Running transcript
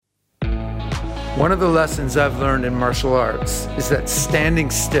One of the lessons I've learned in martial arts is that standing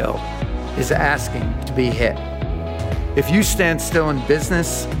still is asking to be hit. If you stand still in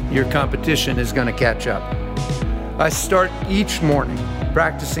business, your competition is going to catch up. I start each morning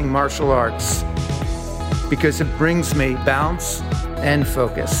practicing martial arts because it brings me balance and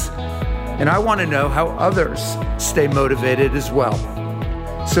focus. And I want to know how others stay motivated as well.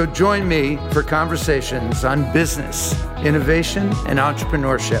 So join me for conversations on business, innovation, and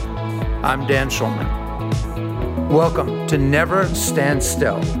entrepreneurship. I'm Dan Schulman. Welcome to Never Stand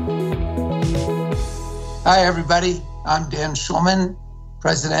Still. Hi, everybody. I'm Dan Schulman,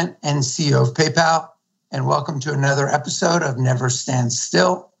 President and CEO of PayPal, and welcome to another episode of Never Stand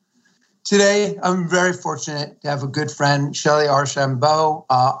Still. Today, I'm very fortunate to have a good friend, Shelley Archambault,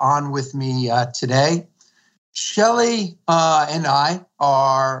 on with me today. Shelley and I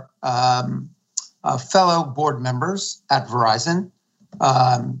are fellow board members at Verizon.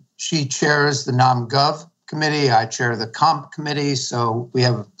 She chairs the NomGov committee. I chair the Comp committee, so we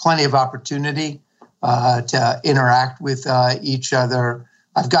have plenty of opportunity to interact with each other.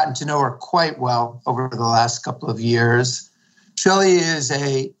 I've gotten to know her quite well over the last couple of years. Shelley is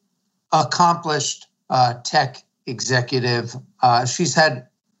an accomplished tech executive. She's had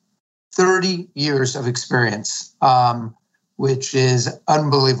 30 years of experience, which is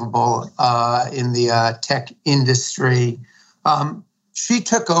unbelievable in the tech industry. She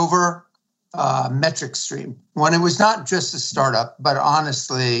took over MetricStream when it was not just a startup, but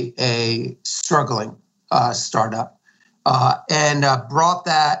honestly a struggling startup, and brought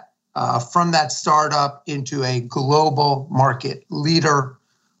that from that startup into a global market leader.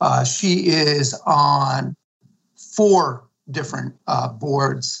 She is on 4 different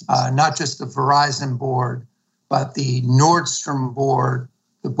boards, not just the Verizon board, but the Nordstrom board,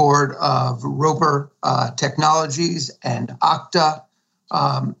 the board of Roper Technologies and Okta.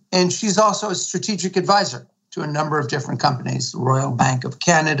 And she's also a strategic advisor to a number of different companies, the Royal Bank of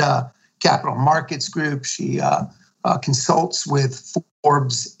Canada, Capital Markets Group. She consults with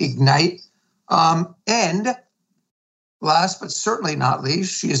Forbes Ignite. And last but certainly not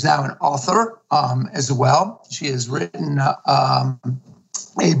least, she is now an author as well. She has written a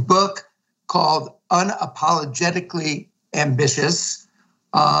book called Unapologetically Ambitious.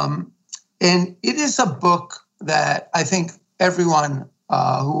 And it is a book that I think everyone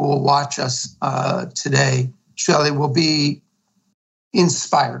who will watch us today, Shelley, will be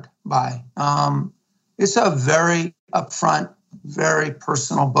inspired by. It's a very upfront, very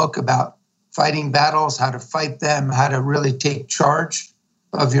personal book about fighting battles, how to fight them, how to really take charge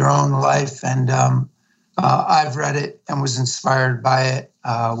of your own life. And I've read it and was inspired by it.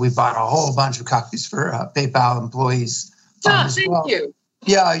 We bought a whole bunch of copies for PayPal employees. Thank you.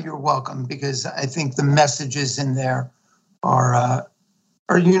 Yeah, you're welcome, because I think the messages in there are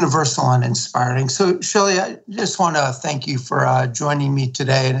universal and inspiring. So, Shelley, I just want to thank you for joining me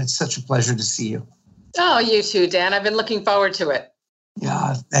today, and it's such a pleasure to see you. Oh, you too, Dan. I've been looking forward to it.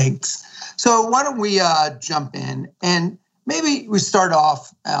 Yeah, thanks. So why don't we jump in, and maybe we start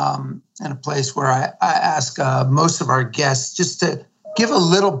off in a place where I ask most of our guests just to give a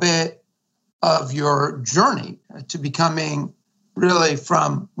little bit of your journey to becoming really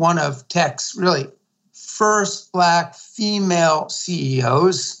from one of tech's really first Black female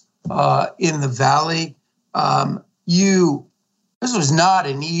CEOs in the Valley. This was not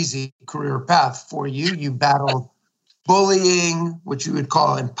an easy career path for you. You battled bullying, which you would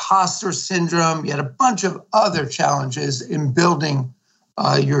call imposter syndrome. You had a bunch of other challenges in building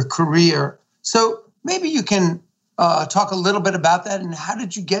your career. So maybe you can talk a little bit about that, and how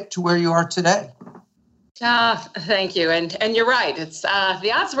did you get to where you are today? Thank you. And you're right. It's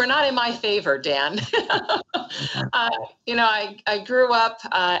the odds were not in my favor, Dan. I grew up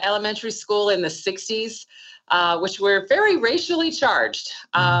elementary school in the 60s, which were very racially charged.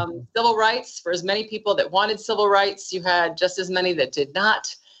 Civil rights, for as many people that wanted civil rights, you had just as many that did not.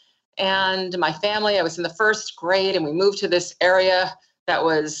 And my family, I was in the first grade, and we moved to this area that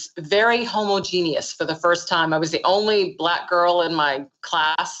was very homogeneous for the first time. I was the only Black girl in my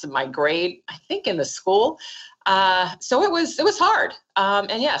class, in my grade, I think in the school. So it was hard.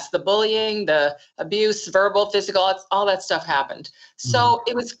 And yes, the bullying, the abuse, verbal, physical, all that stuff happened. So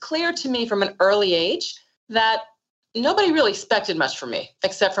it was clear to me from an early age that nobody really expected much from me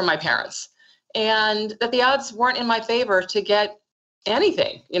except for my parents, and that the odds weren't in my favor to get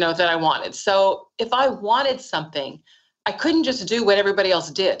anything, that I wanted. So if I wanted something, I couldn't just do what everybody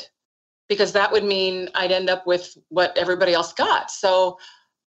else did, because that would mean I'd end up with what everybody else got. So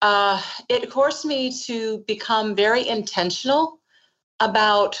it forced me to become very intentional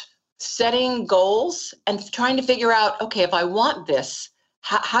about setting goals and trying to figure out, okay, if I want this,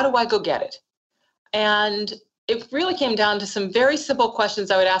 how do I go get it? And it really came down to some very simple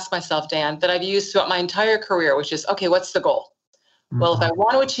questions I would ask myself, Dan, that I've used throughout my entire career, which is, okay, what's the goal? Well, if I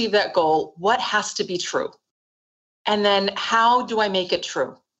want to achieve that goal, what has to be true? And then how do I make it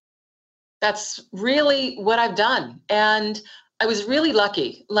true? That's really what I've done. And I was really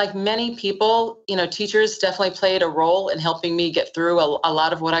lucky. Like many people, teachers definitely played a role in helping me get through a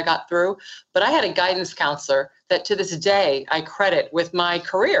lot of what I got through. But I had a guidance counselor that to this day I credit with my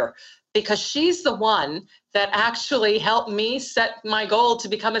career, because she's the one that actually helped me set my goal to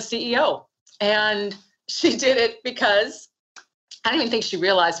become a CEO. And she did it because I don't even think she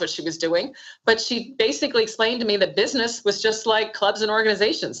realized what she was doing, but she basically explained to me that business was just like clubs and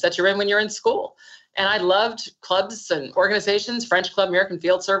organizations that you're in when you're in school. And I loved clubs and organizations, French Club, American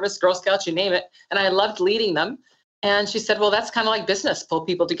Field Service, Girl Scouts, you name it. And I loved leading them. And she said, well, that's kind of like business, pull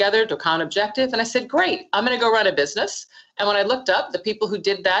people together to a common objective. And I said, great, I'm going to go run a business. And when I looked up, the people who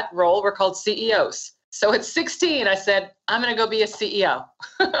did that role were called CEOs. So at 16, I said, I'm going to go be a CEO.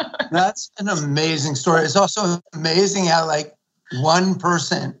 That's an amazing story. It's also amazing how one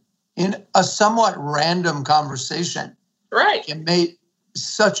person in a somewhat random conversation can make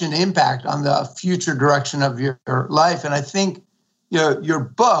such an impact on the future direction of your life. And I think, your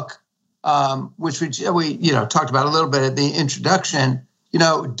book, which we talked about a little bit at the introduction,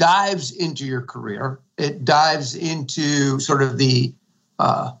 dives into your career. It dives into sort of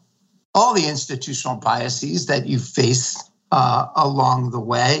all the institutional biases that you face along the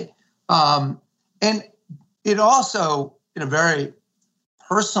way. And it also, in a very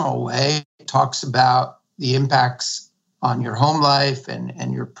personal way, talks about the impacts on your home life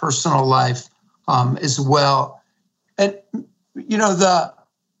and your personal life as well. And, the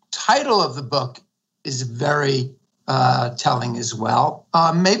title of the book is very telling as well.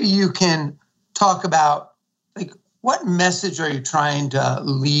 Maybe you can talk about what message are you trying to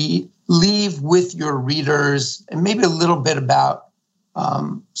leave with your readers, and maybe a little bit about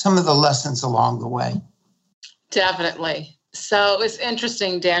some of the lessons along the way. Definitely. So it's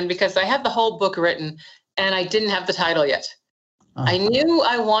interesting, Dan, because I had the whole book written and I didn't have the title yet. I knew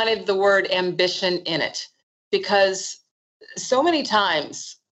I wanted the word ambition in it, because so many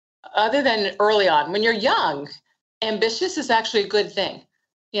times, other than early on, when you're young, ambitious is actually a good thing.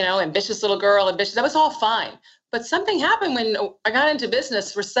 Ambitious little girl, ambitious, that was all fine. But something happened when I got into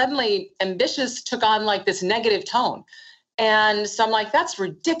business where suddenly ambitious took on this negative tone. And so I'm like, that's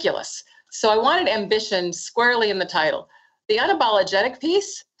ridiculous. So I wanted ambition squarely in the title. The unapologetic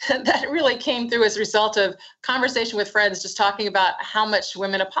piece, that really came through as a result of conversation with friends, just talking about how much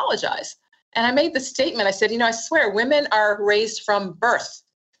women apologize. And I made the statement, I said, I swear women are raised from birth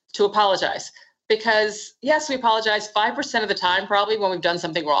to apologize. Because yes, we apologize 5% of the time, probably when we've done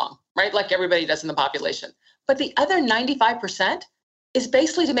something wrong, right? Like everybody does in the population. But the other 95% is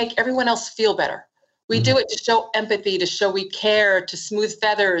basically to make everyone else feel better. We do it to show empathy, to show we care, to smooth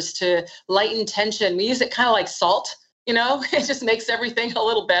feathers, to lighten tension. We use it kind of like salt, it just makes everything a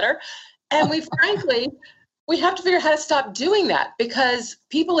little better. And we have to figure out how to stop doing that, because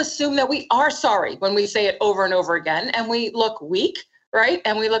people assume that we are sorry when we say it over and over again, and we look weak, right?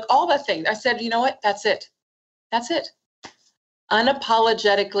 And we look all the things. I said, you know what? That's it. That's it.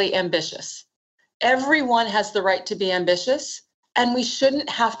 Unapologetically ambitious. Everyone has the right to be ambitious, and we shouldn't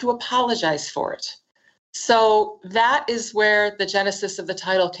have to apologize for it. So that is where the genesis of the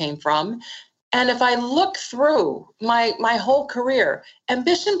title came from. And if I look through my whole career,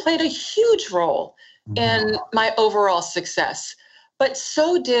 ambition played a huge role in my overall success. But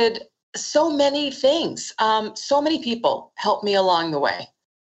so did so many things. So many people helped me along the way.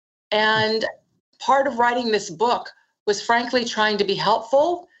 And part of writing this book was frankly trying to be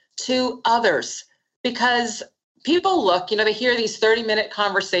helpful to others, because people look, they hear these 30-minute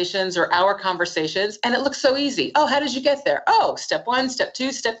conversations or hour conversations, and it looks so easy. Oh, how did you get there? Oh, step 1, step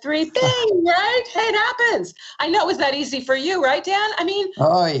 2, step 3, bing, right? Hey, it happens. I know it was that easy for you, right, Dan? I mean,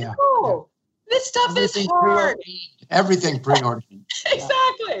 oh yeah. Oh, this stuff is hard. Everything preordained.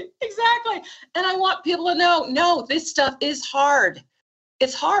 Exactly. And I want people to know, no, this stuff is hard.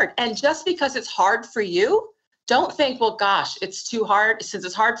 It's hard. And just because it's hard for you, don't think, well, gosh, it's too hard. Since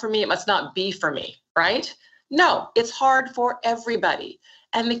it's hard for me, it must not be for me, right? No, it's hard for everybody.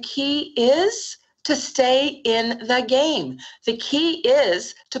 And the key is to stay in the game. The key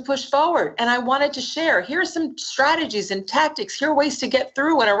is to push forward. And I wanted to share, here are some strategies and tactics. Here are ways to get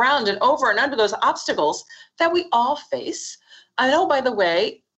through and around and over and under those obstacles that we all face. I know, by the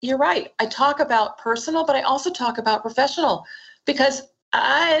way, you're right. I talk about personal, but I also talk about professional, because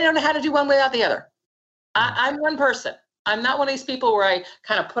I don't know how to do one without the other. I'm one person. I'm not one of these people where I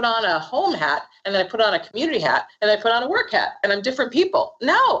kind of put on a home hat and then I put on a community hat and I put on a work hat and I'm different people.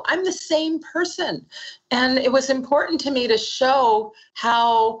 No, I'm the same person. And it was important to me to show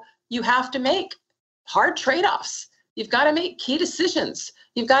how you have to make hard trade-offs. You've got to make key decisions.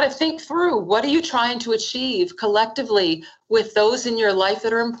 You've got to think through, what are you trying to achieve collectively with those in your life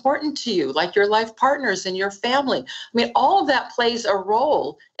that are important to you, like your life partners and your family. I mean, all of that plays a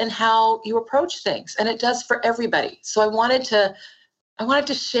role in how you approach things, and it does for everybody. So I wanted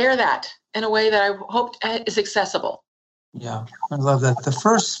to share that in a way that I hoped is accessible. Yeah, I love that. The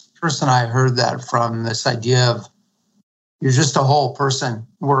first person I heard that from, this idea of you're just a whole person,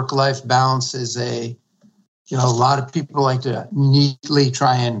 work-life balance is a lot of people like to neatly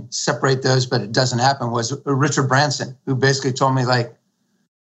try and separate those, but it doesn't happen, was Richard Branson, who basically told me,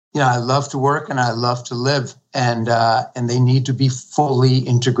 I love to work and I love to live, and they need to be fully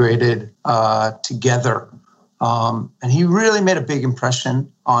integrated together. And he really made a big impression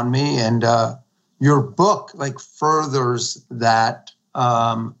on me. And your book furthers that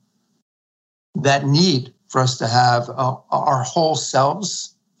need for us to have our whole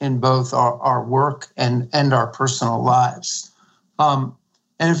selves in both our work and our personal lives. And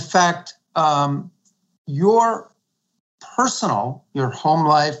in fact, your home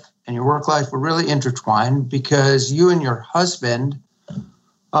life and your work life were really intertwined, because you and your husband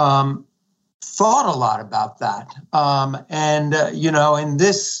thought a lot about that. In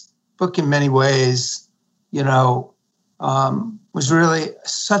this book, in many ways, was really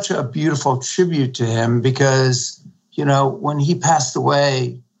such a beautiful tribute to him, because, when he passed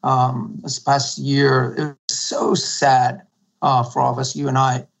away, this past year, it was so sad for all of us. You and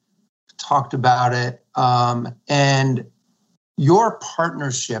I talked about it, and your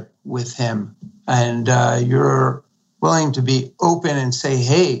partnership with him, and you're willing to be open and say,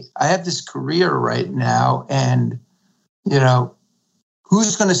 hey, I have this career right now, and,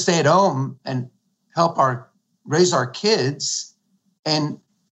 who's going to stay at home and help raise our kids? And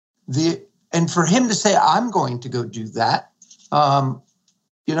for him to say, I'm going to go do that,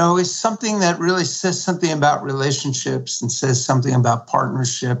 is something that really says something about relationships and says something about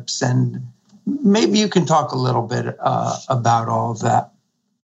partnerships. And maybe you can talk a little bit about all of that.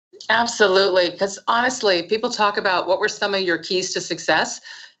 Absolutely. Because honestly, people talk about what were some of your keys to success.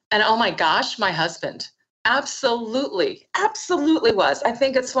 And oh my gosh, my husband. Absolutely was. I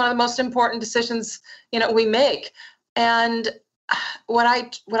think it's one of the most important decisions, we make. And what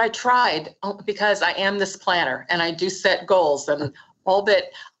I tried, because I am this planner and I do set goals and all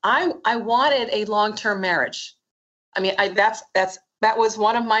bit, I wanted a long-term marriage. I mean, that was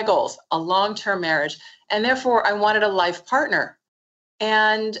one of my goals, a long-term marriage. And therefore I wanted a life partner.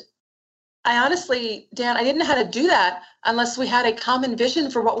 And I honestly, Dan, I didn't know how to do that unless we had a common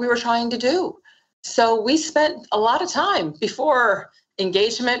vision for what we were trying to do. So we spent a lot of time before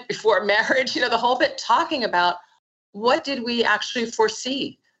engagement, before marriage, the whole bit, talking about what did we actually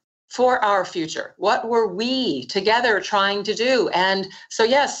foresee for our future? What were we together trying to do? And so,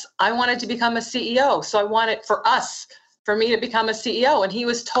 yes, I wanted to become a CEO. So I wanted for me to become a CEO. And he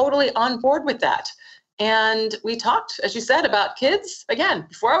was totally on board with that. And we talked, as you said, about kids. Again,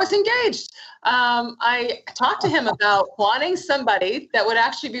 before I was engaged, I talked to him about wanting somebody that would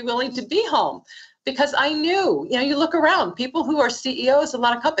actually be willing to be home. Because I knew, you look around, people who are CEOs, a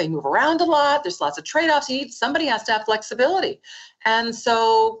lot of companies move around a lot. There's lots of trade-offs. Somebody has to have flexibility. And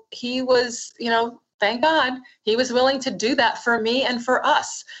so he was, thank God, he was willing to do that for me and for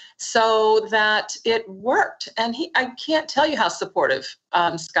us, so that it worked. And I can't tell you how supportive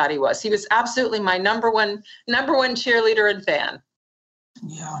Scotty was. He was absolutely my number one cheerleader and fan.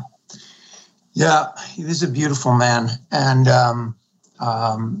 Yeah, he was a beautiful man.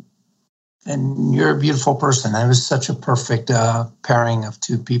 And you're a beautiful person. It was such a perfect pairing of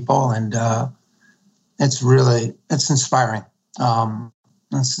two people. And it's inspiring.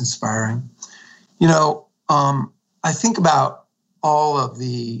 It's inspiring. I think about all of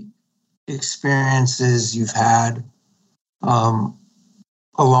the experiences you've had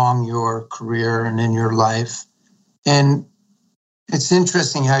along your career and in your life. And it's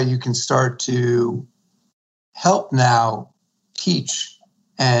interesting how you can start to help now teach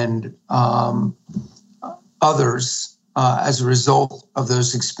and others as a result of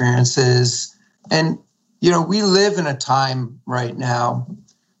those experiences. And, we live in a time right now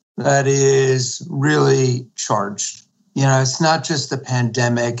that is really charged. It's not just the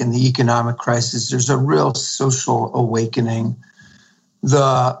pandemic and the economic crisis. There's a real social awakening.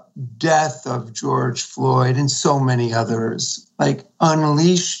 The death of George Floyd and so many others,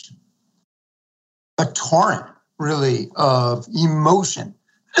 unleashed a torrent, really, of emotion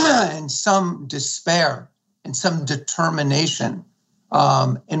and some despair and some determination,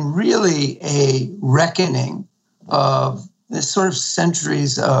 and really a reckoning of the sort of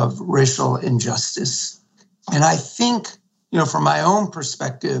centuries of racial injustice. And I think, from my own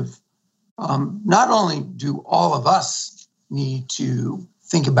perspective, not only do all of us need to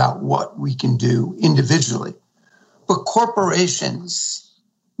think about what we can do individually, but corporations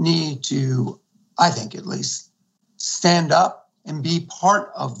need to, I think at least, stand up and be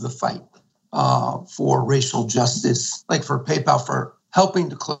part of the fight for racial justice, like for PayPal, for helping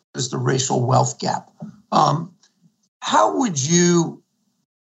to close the racial wealth gap. How would you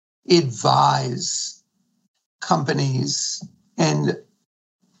advise companies and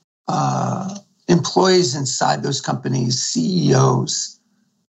employees inside those companies, CEOs,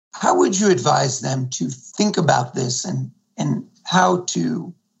 how would you advise them to think about this and how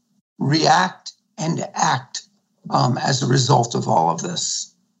to react and act as a result of all of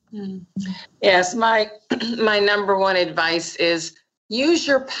this? Yes, my number one advice is use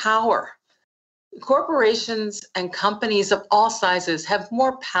your power. Corporations and companies of all sizes have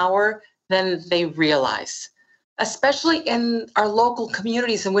more power than they realize, especially in our local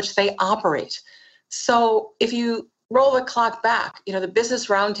communities in which they operate. So if you roll the clock back, the Business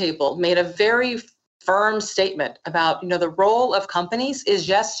Roundtable made a very firm statement about, the role of companies is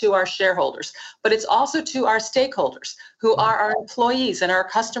yes to our shareholders, but it's also to our stakeholders who are our employees and our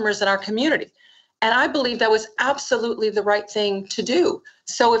customers and our community. And I believe that was absolutely the right thing to do.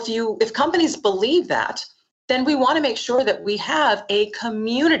 So if companies believe that, then we want to make sure that we have a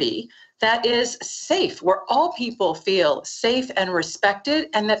community that is safe, where all people feel safe and respected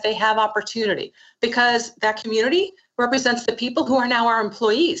and that they have opportunity, because that community represents the people who are now our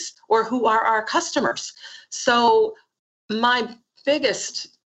employees or who are our customers. So my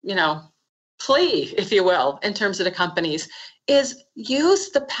biggest, plea, if you will, in terms of the companies is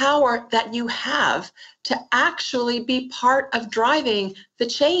use the power that you have to actually be part of driving the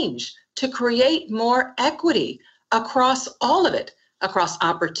change, to create more equity across all of it, across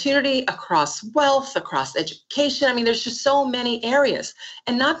opportunity, across wealth, across education. I mean, there's just so many areas.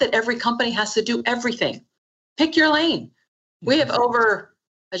 And not that every company has to do everything. Pick your lane. We have over,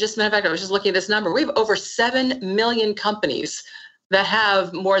 I was just looking at this number, we have over 7 million companies that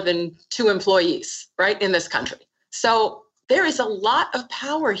have more than 2 employees, right, in this country. So there is a lot of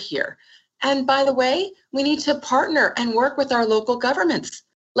power here. And by the way, we need to partner and work with our local governments.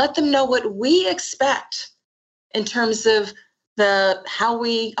 Let them know what we expect in terms of how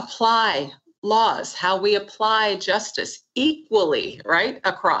we apply laws, how we apply justice equally, right,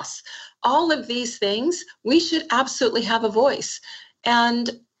 across. All of these things, we should absolutely have a voice. And,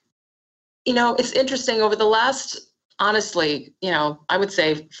 it's interesting, over the last, honestly, I would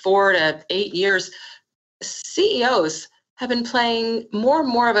say 4 to 8 years, CEOs have been playing more and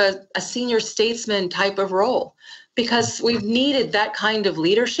more of a senior statesman type of role, because we've needed that kind of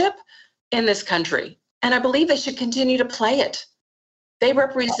leadership in this country. And I believe they should continue to play it. They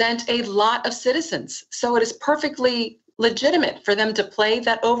represent a lot of citizens. So it is perfectly legitimate for them to play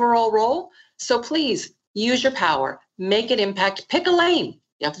that overall role. So please use your power, make an impact, pick a lane.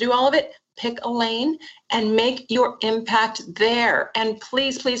 You have to do all of it. Pick a lane and make your impact there. And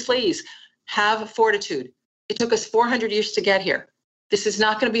please, please, please have fortitude. It took us 400 years to get here. This is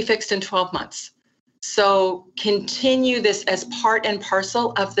not going to be fixed in 12 months. So continue this as part and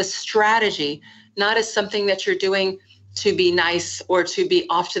parcel of the strategy, not as something that you're doing to be nice or to be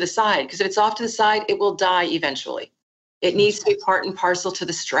off to the side. Because if it's off to the side, it will die eventually. It needs to be part and parcel to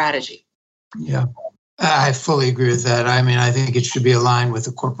the strategy. Yeah, I fully agree with that. I mean, I think it should be aligned with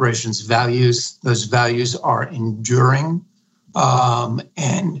the corporation's values. Those values are enduring.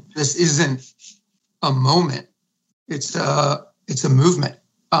 And this isn't a moment. It's a movement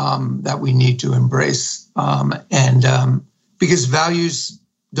that we need to embrace. Because values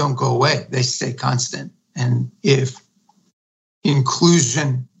don't go away, they stay constant. And if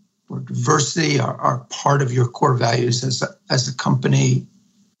inclusion or diversity are part of your core values as a company,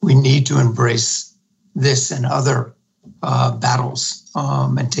 we need to embrace this and other battles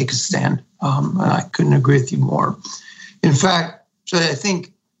and take a stand. And I couldn't agree with you more. In fact, I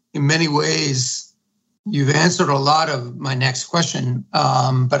think in many ways, you've answered a lot of my next question,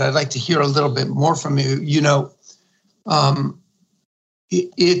 but I'd like to hear a little bit more from you.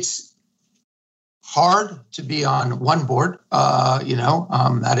 It's hard to be on one board.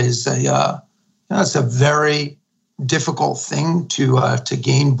 That is that's a very difficult thing to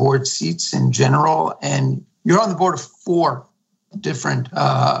gain board seats in general. And you're on the board of 4 different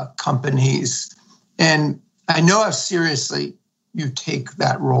companies. And I know how seriously you take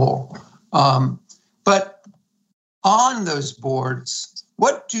that role. But on those boards,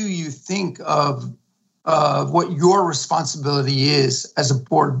 what do you think of what your responsibility is as a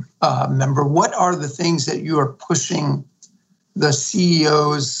board member. What are the things that you are pushing the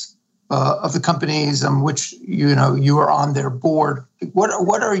CEOs of the companies on which you are on their board?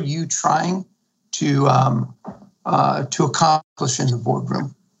 What are you trying to accomplish in the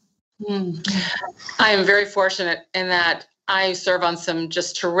boardroom? I am very fortunate in that I serve on some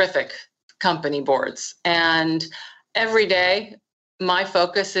just terrific company boards, and every day my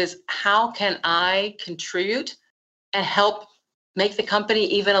focus is how can I contribute and help make the company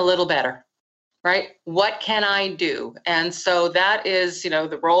even a little better, right? What can I do? And so that is,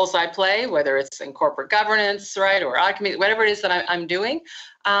 the roles I play, whether it's in corporate governance, right, or whatever it is that I'm doing.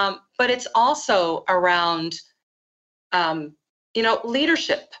 But it's also around,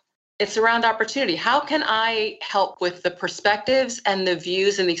 leadership. It's around opportunity. How can I help with the perspectives and the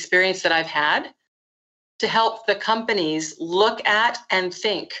views and the experience that I've had to help the companies look at and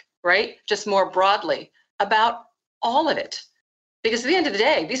think, right, just more broadly about all of it? Because at the end of the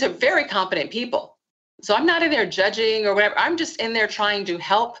day, these are very competent people. So I'm not in there judging or whatever. I'm just in there trying to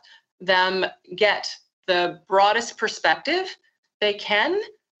help them get the broadest perspective they can,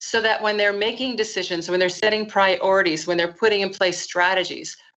 so that when they're making decisions, when they're setting priorities, when they're putting in place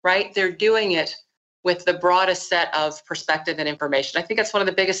strategies, right, they're doing it with the broadest set of perspective and information. I think that's one of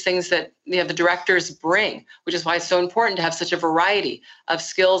the biggest things that the directors bring, which is why it's so important to have such a variety of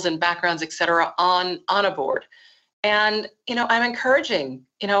skills and backgrounds, et cetera, on a board. And I'm encouraging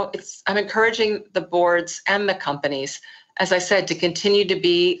the boards and the companies, as I said, to continue to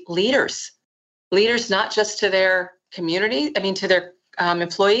be leaders not just to their community, to their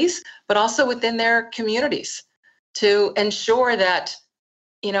employees, but also within their communities, to ensure that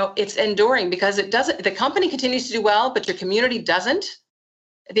it's enduring, because the company continues to do well, but your community doesn't.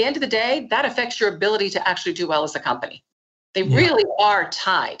 At the end of the day, that affects your ability to actually do well as a company. They really are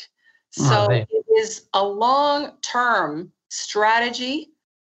tied. So it is a long-term strategy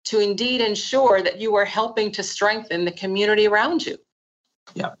to indeed ensure that you are helping to strengthen the community around you.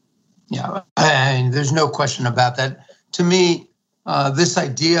 Yeah. And there's no question about that. To me, this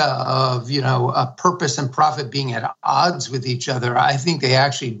idea of, a purpose and profit being at odds with each other, I think they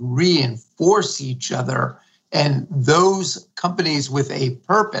actually reinforce each other. And those companies with a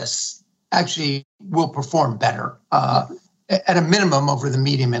purpose actually will perform better at a minimum over the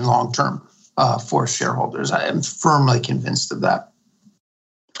medium and long term for shareholders. I am firmly convinced of that.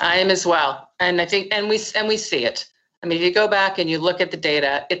 I am as well. And I think, and we see it. If you go back and you look at the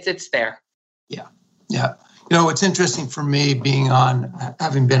data, it's there. Yeah. What's interesting for me,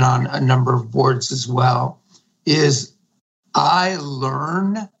 having been on a number of boards as well, is I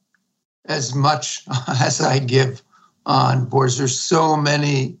learn as much as I give on boards. There's so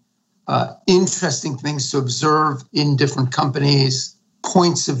many interesting things to observe in different companies,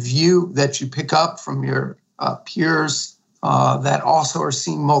 points of view that you pick up from your peers that also are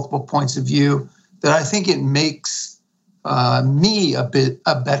seeing multiple points of view, that I think it makes me a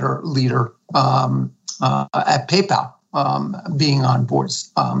better leader at PayPal, being on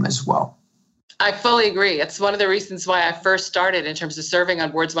boards as well. I fully agree. It's one of the reasons why I first started in terms of serving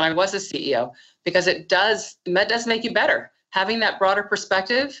on boards when I was a CEO, because it does make you better. Having that broader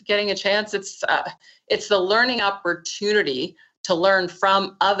perspective, getting a chance, it's the learning opportunity to learn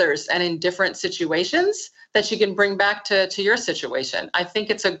from others and in different situations that you can bring back to your situation. I think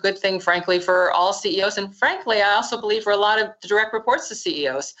it's a good thing, frankly, for all CEOs. And frankly, I also believe for a lot of direct reports to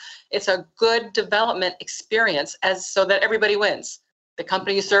CEOs, it's a good development experience so that everybody wins. The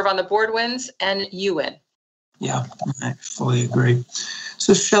company you serve on the board wins and you win. Yeah, I fully agree.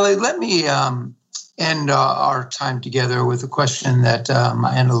 So Shelley, let me end our time together with a question that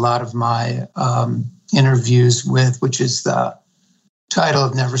I end a lot of my interviews with, which is the title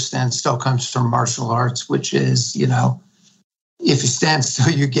of Never Stand Still, comes from martial arts, which is, if you stand still,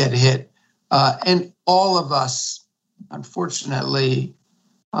 you get hit. And all of us, unfortunately,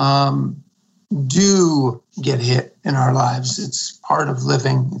 do get hit in our lives. It's part of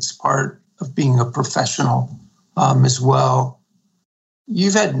living. It's part of being a professional as well.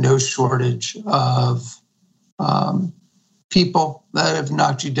 You've had no shortage of people that have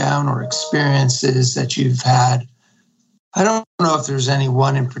knocked you down or experiences that you've had. I don't know if there's any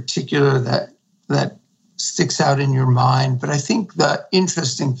one in particular that sticks out in your mind, but I think the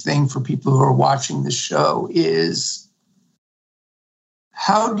interesting thing for people who are watching the show is,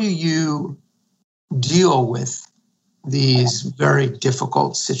 how do you deal with these very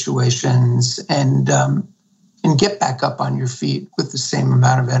difficult situations and get back up on your feet with the same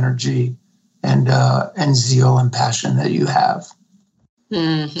amount of energy and zeal and passion that you have?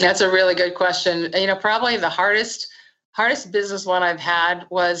 That's a really good question. Probably the hardest business one I've had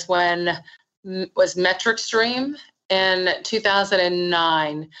was when was MetricStream in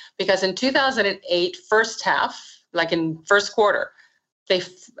 2009, because in 2008, first half, like in first quarter,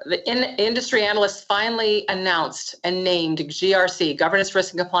 the industry analysts finally announced and named GRC, Governance,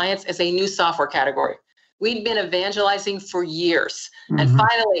 Risk, and Compliance, as a new software category. We'd been evangelizing for years. And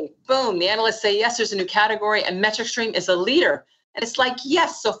finally, boom, the analysts say, yes, there's a new category, and MetricStream is a leader. And it's like,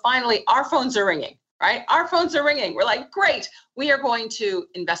 yes, so finally our phones are ringing, right? Our phones are ringing. We're like, great, we are going to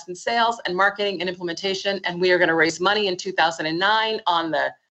invest in sales and marketing and implementation, and we are going to raise money in 2009 on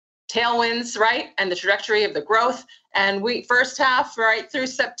the tailwinds, right? And the trajectory of the growth. And we first half, right through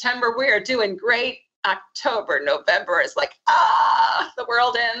September, we are doing great. October, November is like, the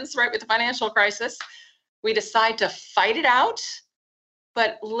world ends, right, with the financial crisis. We decide to fight it out.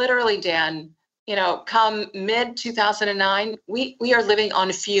 But literally, Dan, come mid 2009, we are living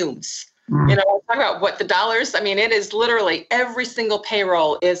on fumes. Talk about what the dollars, it is literally every single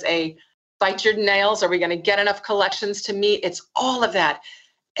payroll is a bite your nails. Are we going to get enough collections to meet? It's all of that.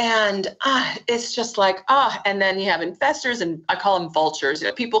 And it's just like, and then you have investors, and I call them vultures,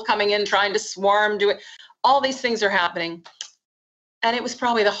 people coming in, trying to swarm, do it. All these things are happening. And it was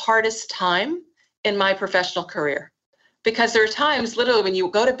probably the hardest time in my professional career, because there are times literally when you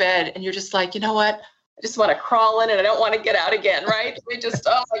go to bed and you're just like, you know what? I just want to crawl in and I don't want to get out again, right? We just,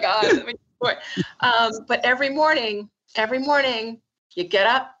 oh my God. But every morning, you get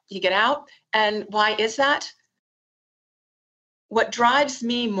up, you get out. And why is that? What drives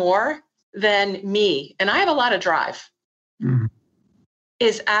me more than me, and I have a lot of drive,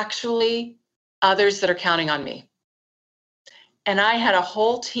 is actually others that are counting on me. And I had a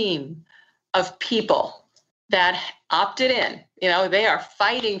whole team of people that opted in. They are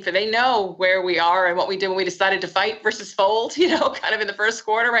fighting they know where we are and what we did when we decided to fight versus fold, kind of in the first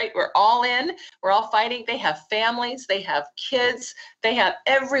quarter, right? We're all in, we're all fighting. They have families, they have kids,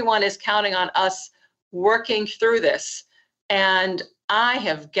 everyone is counting on us working through this. And I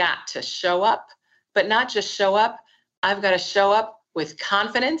have got to show up, but not just show up. I've got to show up with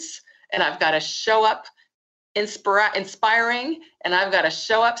confidence, and I've got to show up inspiring, and I've got to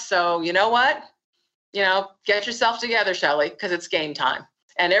show up. So you know what? Get yourself together, Shelley, because it's game time.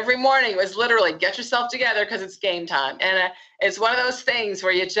 And every morning was literally get yourself together because it's game time. And it's one of those things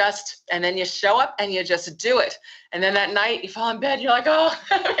where and then you show up and you just do it. And then that night you fall in bed, you're like, oh,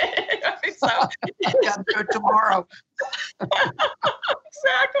 so I got to do it tomorrow.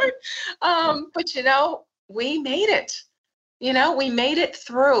 Exactly. But we made it. We made it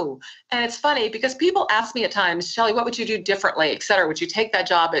through. And it's funny because people ask me at times, Shelley, what would you do differently, et cetera? Would you take that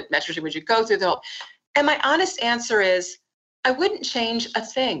job at MetricStream? Would you go through the whole? And my honest answer is, I wouldn't change a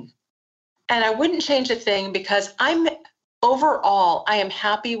thing. And I wouldn't change a thing because overall, I am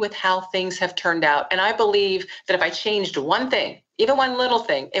happy with how things have turned out. And I believe that if I changed one thing, even one little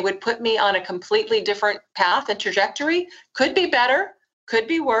thing, it would put me on a completely different path and trajectory. Could be better, could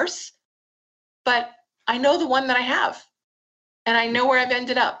be worse, but I know the one that I have. And I know where I've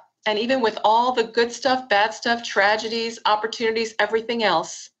ended up. And even with all the good stuff, bad stuff, tragedies, opportunities, everything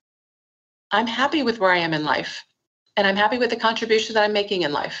else, I'm happy with where I am in life. And I'm happy with the contribution that I'm making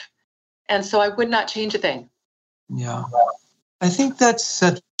in life. And so I would not change a thing. Yeah. I think that's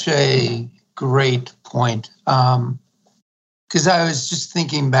such a great point. Because I was just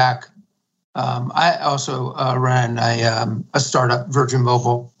thinking back. I also ran a startup, Virgin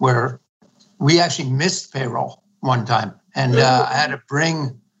Mobile, where we actually missed payroll one time. And I had to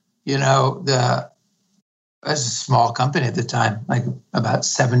bring, as a small company at the time, like about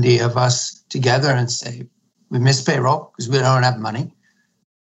 70 of us together and say, we missed payroll because we don't have money.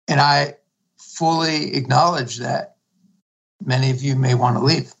 And I fully acknowledge that many of you may want to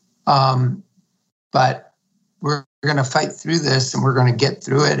leave. But we're going to fight through this and we're going to get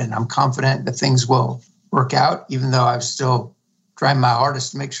through it. And I'm confident that things will work out, even though I was still trying my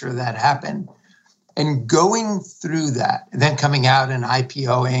hardest to make sure that happened. And going through that, and then coming out and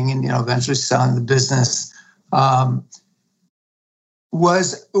IPOing and, eventually selling the business, I'm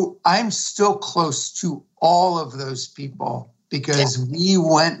still close to all of those people because we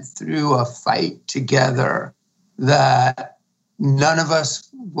went through a fight together that none of us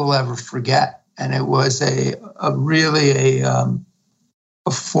will ever forget. And it was a really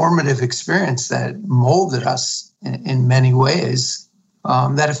formative experience that molded us in many ways,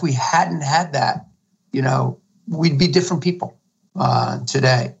 that if we hadn't had that, we'd be different people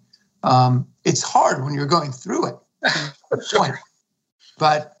today. It's hard when you're going through it. Sure.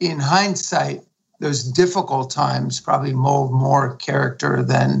 But in hindsight, those difficult times probably mold more character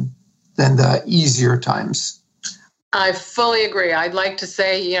than the easier times. I fully agree. I'd like to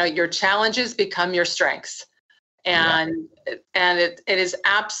say, your challenges become your strengths. And it is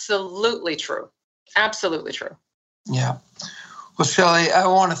absolutely true. Absolutely true. Yeah. Well, Shelley, I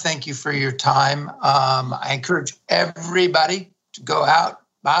want to thank you for your time. I encourage everybody to go out,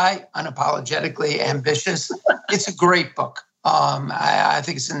 buy Unapologetically Ambitious. It's a great book. I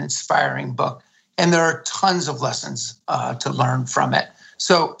think it's an inspiring book. And there are tons of lessons to learn from it.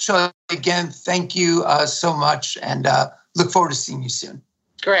 So, Shelley, again, thank you so much, and look forward to seeing you soon.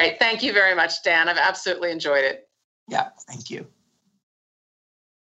 Great. Thank you very much, Dan. I've absolutely enjoyed it. Yeah, thank you.